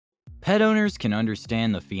Pet owners can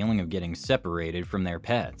understand the feeling of getting separated from their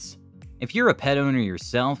pets. If you're a pet owner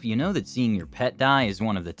yourself, you know that seeing your pet die is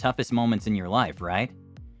one of the toughest moments in your life, right?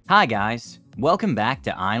 Hi guys, welcome back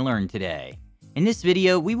to I Learned Today. In this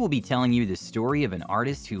video, we will be telling you the story of an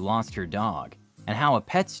artist who lost her dog and how a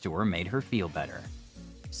pet store made her feel better.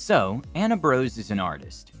 So, Anna Brose is an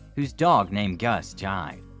artist whose dog named Gus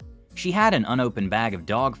died. She had an unopened bag of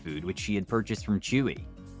dog food which she had purchased from Chewy.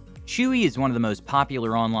 Chewy is one of the most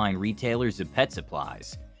popular online retailers of pet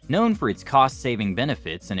supplies, known for its cost-saving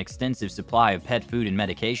benefits and extensive supply of pet food and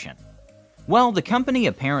medication. Well, the company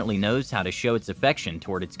apparently knows how to show its affection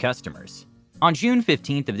toward its customers. On June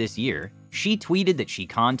 15th of this year, she tweeted that she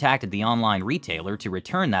contacted the online retailer to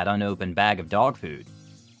return that unopened bag of dog food.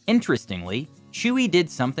 Interestingly, Chewy did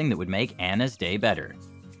something that would make Anna's day better.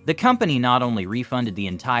 The company not only refunded the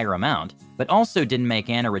entire amount, but also didn't make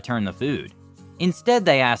Anna return the food. Instead,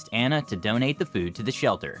 they asked Anna to donate the food to the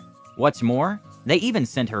shelter. What's more, they even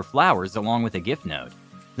sent her flowers along with a gift note.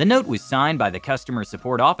 The note was signed by the customer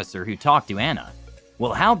support officer who talked to Anna.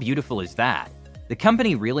 Well, how beautiful is that? The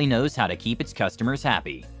company really knows how to keep its customers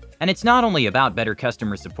happy. And it's not only about better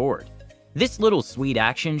customer support. This little sweet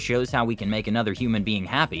action shows how we can make another human being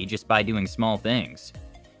happy just by doing small things.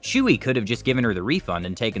 Chewy could have just given her the refund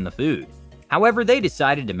and taken the food. However, they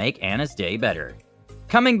decided to make Anna's day better.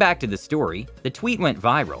 Coming back to the story, the tweet went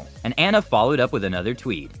viral, and Anna followed up with another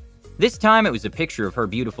tweet. This time it was a picture of her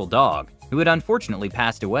beautiful dog, who had unfortunately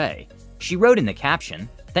passed away. She wrote in the caption,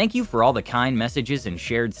 "Thank you for all the kind messages and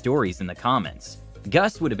shared stories in the comments.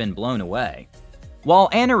 Gus would have been blown away." While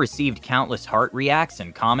Anna received countless heart reacts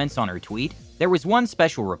and comments on her tweet, there was one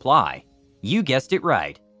special reply. You guessed it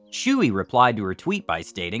right. Chewy replied to her tweet by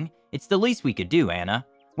stating, "It's the least we could do, Anna.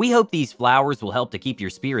 We hope these flowers will help to keep your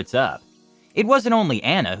spirits up." It wasn't only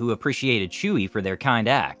Anna who appreciated Chewy for their kind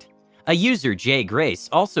act. A user, Jay Grace,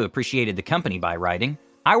 also appreciated the company by writing,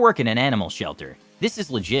 "I work in an animal shelter. This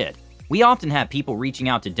is legit. We often have people reaching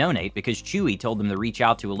out to donate because Chewy told them to reach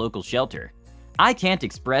out to a local shelter. I can't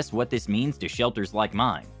express what this means to shelters like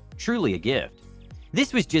mine. Truly a gift."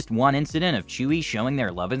 This was just one incident of Chewy showing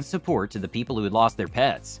their love and support to the people who had lost their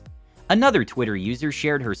pets. Another Twitter user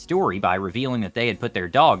shared her story by revealing that they had put their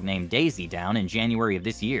dog named Daisy down in January of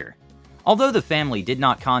this year. Although the family did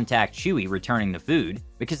not contact Chewy returning the food,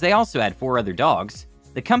 because they also had 4 other dogs,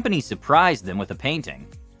 the company surprised them with a painting.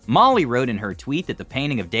 Molly wrote in her tweet that the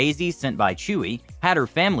painting of Daisy sent by Chewy had her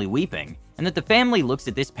family weeping, and that the family looks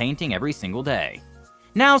at this painting every single day.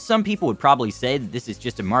 Now, some people would probably say that this is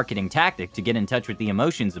just a marketing tactic to get in touch with the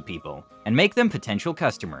emotions of people and make them potential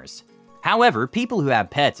customers. However, people who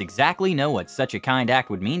have pets exactly know what such a kind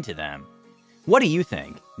act would mean to them. What do you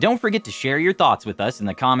think? Don't forget to share your thoughts with us in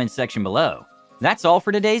the comments section below. That's all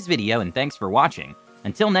for today's video, and thanks for watching.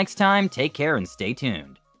 Until next time, take care and stay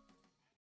tuned.